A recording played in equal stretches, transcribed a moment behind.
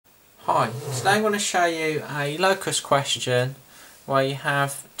Hi, today I'm going to show you a locus question where you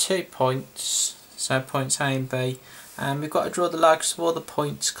have 2 points, so points A and B, and we've got to draw the locus of all the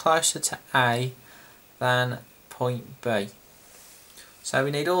points closer to A than point B. So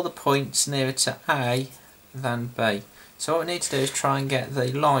we need all the points nearer to A than B. So what we need to do is try and get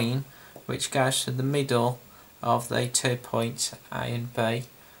the line which goes through the middle of the 2 points A and B,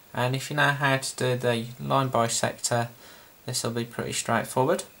 and if you know how to do the line bisector, this will be pretty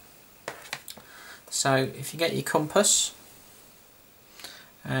straightforward. So if you get your compass,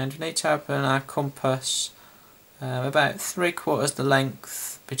 and we need to open our compass about 3/4 the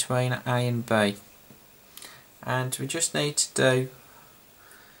length between A and B, and we just need to do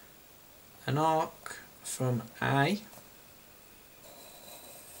an arc from A,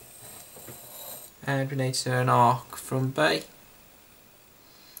 and we need to do an arc from B,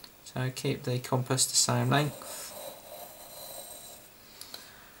 so keep the compass the same length.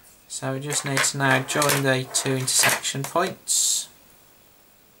 So we just need to now join the 2 intersection points.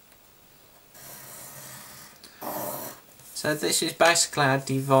 So this is basically our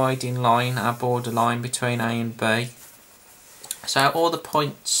dividing line, our border line between A and B. So all the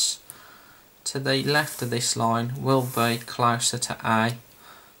points to the left of this line will be closer to A.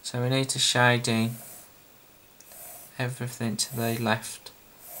 So we need to shade in everything to the left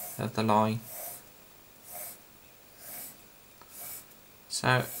of the line.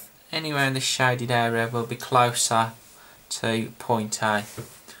 So anywhere in this shaded area will be closer to point A.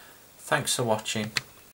 Thanks for watching.